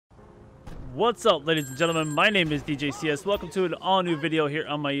What's up, ladies and gentlemen? My name is DJCS. Welcome to an all-new video here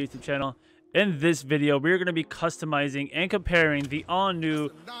on my YouTube channel. In this video, we're going to be customizing and comparing the all-new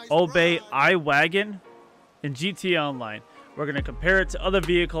Obey I-Wagon in GTA Online. We're going to compare it to other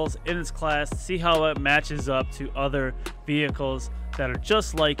vehicles in its class, see how it matches up to other vehicles that are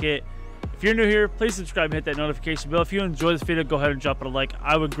just like it. If you're new here, please subscribe and hit that notification bell. If you enjoy this video, go ahead and drop it a like.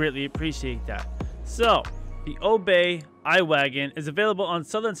 I would greatly appreciate that. So, the Obey I-Wagon is available on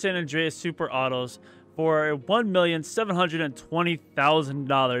Southern San Andreas Super Autos for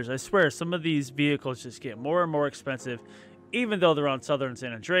 $1,720,000. I swear, some of these vehicles just get more and more expensive, even though they're on Southern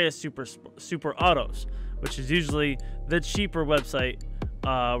San Andreas Super Autos, which is usually the cheaper website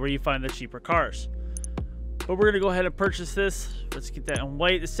where you find the cheaper cars. But we're going to go ahead and purchase this. Let's get that in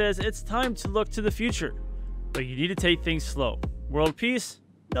white. It says it's time to look to the future, but you need to take things slow. World peace?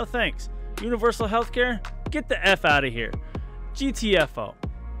 No thanks. Universal healthcare? Get the F out of here. GTFO.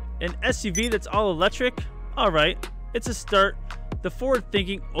 An SUV that's all electric? Alright, it's a start. The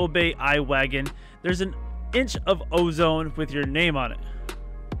forward-thinking Obey I-Wagon. There's an inch of ozone with your name on it.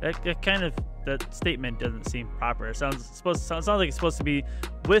 That statement doesn't seem proper. It sounds like it's supposed to be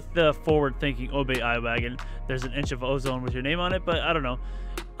with the forward-thinking Obey I-Wagon. There's an inch of ozone with your name on it, but I don't know.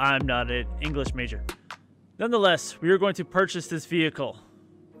 I'm not an English major. Nonetheless, we are going to purchase this vehicle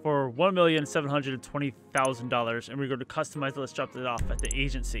for $1,720,000, and we're going to customize it. Let's drop it off at the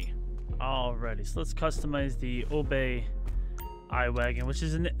agency. Alrighty, so let's customize the Obey I-Wagon, which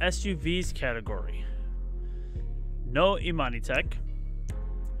is in the SUVs category. No Imani tech.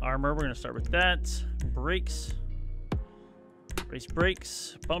 Armor, we're going to start with that. Brakes. Race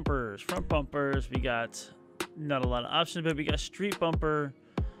brakes. Bumpers. Front bumpers. We got not a lot of options, but we got street bumper,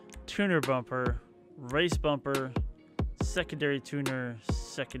 tuner bumper, race bumper, secondary tuner,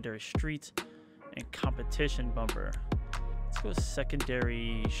 secondary street, and competition bumper. Let's go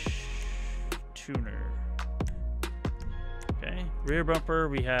secondary tuner. Okay, rear bumper,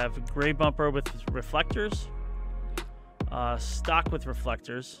 we have gray bumper with reflectors, stock with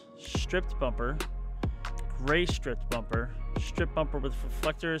reflectors, stripped bumper, gray stripped bumper, strip bumper with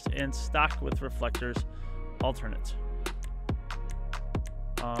reflectors, and stock with reflectors alternate.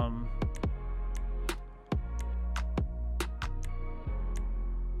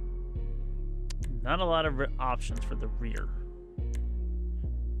 Not a lot of options for the rear.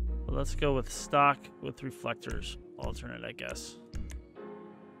 But let's go with stock with reflectors alternate, I guess.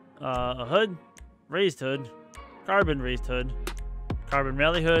 A hood, raised hood, carbon raised hood, carbon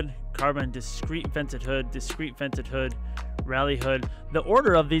rally hood, carbon discrete vented hood, rally hood. The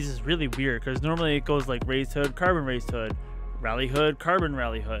order of these is really weird because normally it goes like raised hood, carbon carbon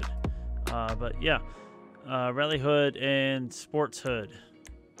rally hood. But yeah, rally hood and sports hood.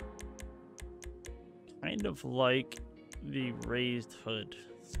 Kind of like the raised hood.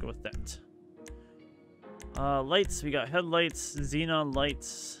 Let's go with that. Lights, we got headlights, xenon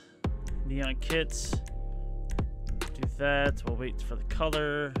lights, neon kits. Do that. We'll wait for the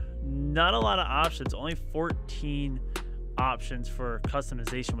color. Not a lot of options. Only 14 options for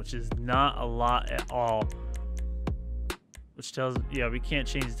customization, which is not a lot at all. Which tells, yeah, we can't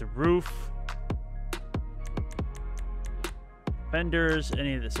change the roof, fenders,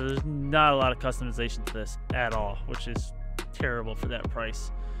 any of this. So there's not a lot of customization to this at all, which is terrible for that price.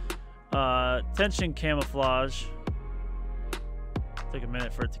 Tension camouflage. Take a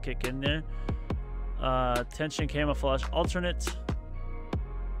minute for it to kick in there. Tension camouflage alternate.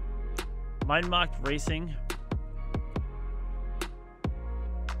 Mind mocked racing.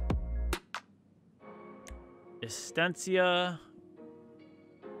 Estancia,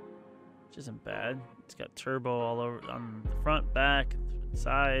 which isn't bad. It's got turbo all over on the front, back,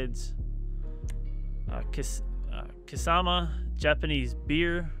 sides. Kisama, Japanese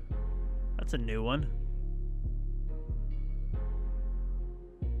beer. That's a new one.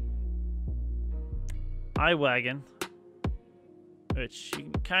 I-Wagon, which you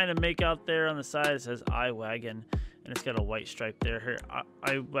can kind of make out there on the side. It says I-Wagon, and it's got a white stripe there. Here,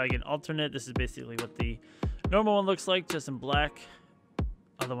 I-Wagon alternate. This is basically what the normal one looks like, just in black.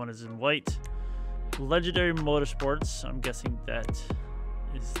 Other one is in white. Legendary Motorsports. I'm guessing that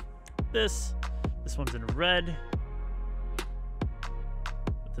is this. This one's in red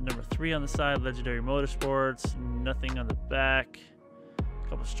with the number 3 on the side. Legendary Motorsports. Nothing on the back. A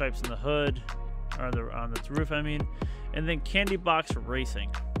couple stripes on the hood, or on the roof, I mean. And then Candy Box Racing.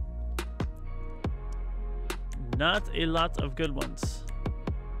 Not a lot of good ones.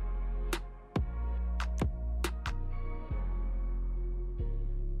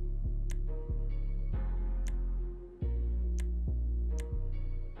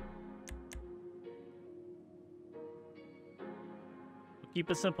 keep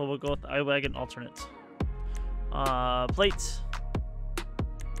it simple. We'll go with I-Wagen alternate. Plate.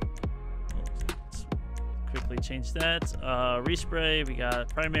 Let's quickly change that. Respray. We got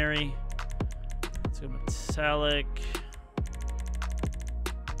primary. Let's go metallic.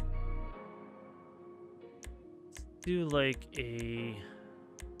 Let's do like a...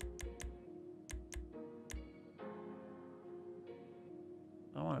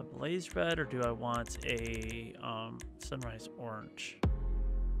 I want a blaze red, or do I want a sunrise orange?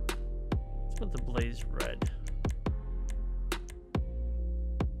 Let's put the blaze red.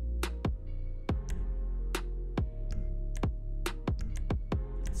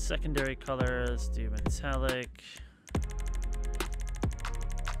 Secondary color, let's do metallic.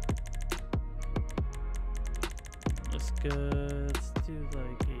 Looks good. Let's do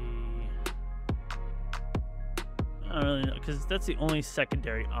like a... I don't really know, because that's the only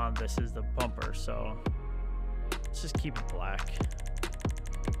secondary on this is the bumper, so let's just keep it black.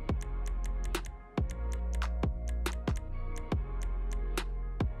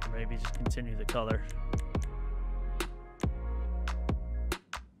 Or maybe just continue the color.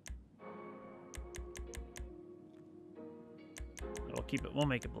 We'll keep it, we'll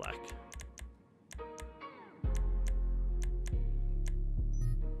make it black.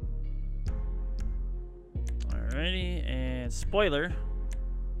 Alrighty, and spoiler,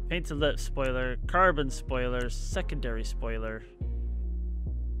 painted lip spoiler, carbon spoiler, secondary spoiler.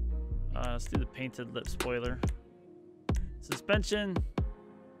 Let's do the painted lip spoiler. Suspension,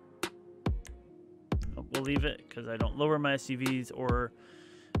 oh, we'll leave it because I don't lower my SUVs or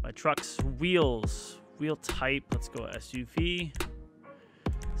my trucks. Wheels, wheel type, let's go SUV.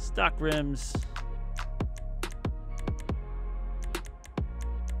 Stock rims.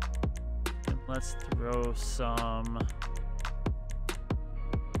 Let's throw some... I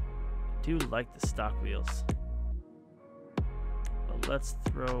do like the stock wheels. But let's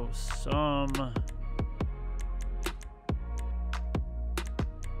throw some...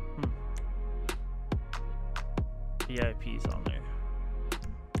 VIPs on there.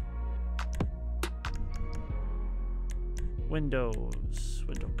 Windows.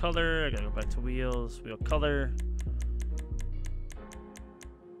 Window color. I gotta go back to wheels. Wheel color.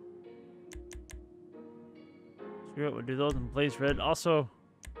 Screw it, we'll do those in blaze red. Also,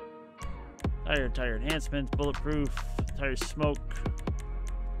 tire enhancements, bulletproof, tire smoke.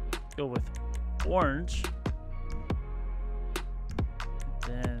 Go with orange.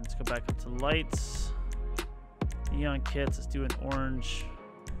 Then let's go back up to lights. Neon kits, let's do an orange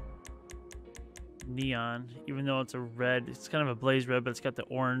neon. Even though it's a red, it's kind of a blaze red, but it's got the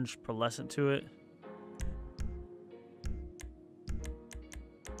orange pearlescent to it.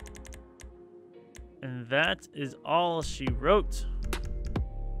 And that is all she wrote.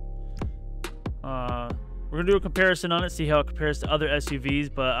 We're gonna do a comparison on it, see how it compares to other SUVs,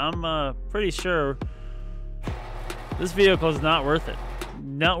 but I'm pretty sure this vehicle is not worth it.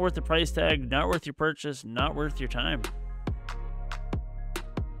 Not worth the price tag, not worth your purchase, not worth your time.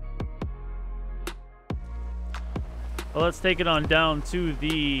 Well, let's take it on down to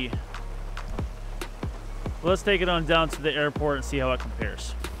the airport and see how it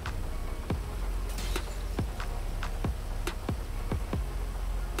compares.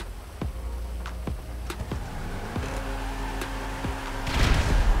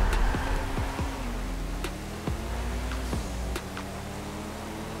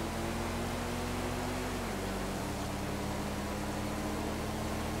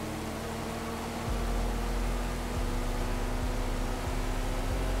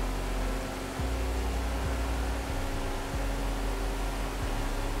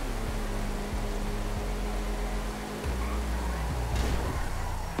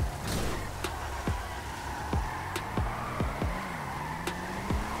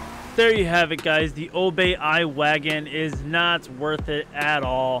 There you have it, guys. The Obey I-Wagen is not worth it at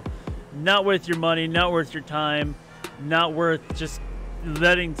all. Not worth your money, not worth your time, not worth just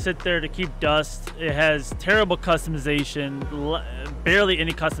letting sit there to keep dust. It has terrible customization, barely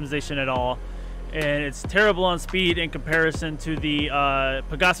any customization at all. And it's terrible on speed in comparison to the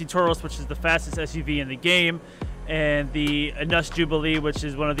Pegassi Toros, which is the fastest SUV in the game, and the Enus Jubilee, which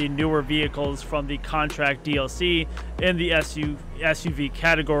is one of the newer vehicles from the contract DLC in the SUV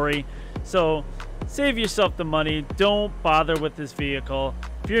category. So save yourself the money. Don't bother with this vehicle.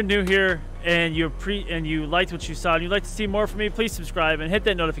 If you're new here and you liked what you saw and you'd like to see more from me, please subscribe and hit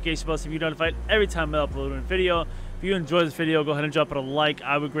that notification bell so you get notified every time I upload a video. If you enjoy this video, go ahead and drop it a like.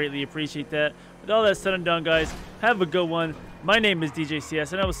 I would greatly appreciate that. With all that said and done, guys, have a good one. My name is DJ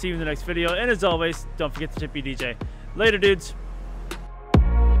CS, and I will see you in the next video. And as always, don't forget to tip your DJ. Later, dudes.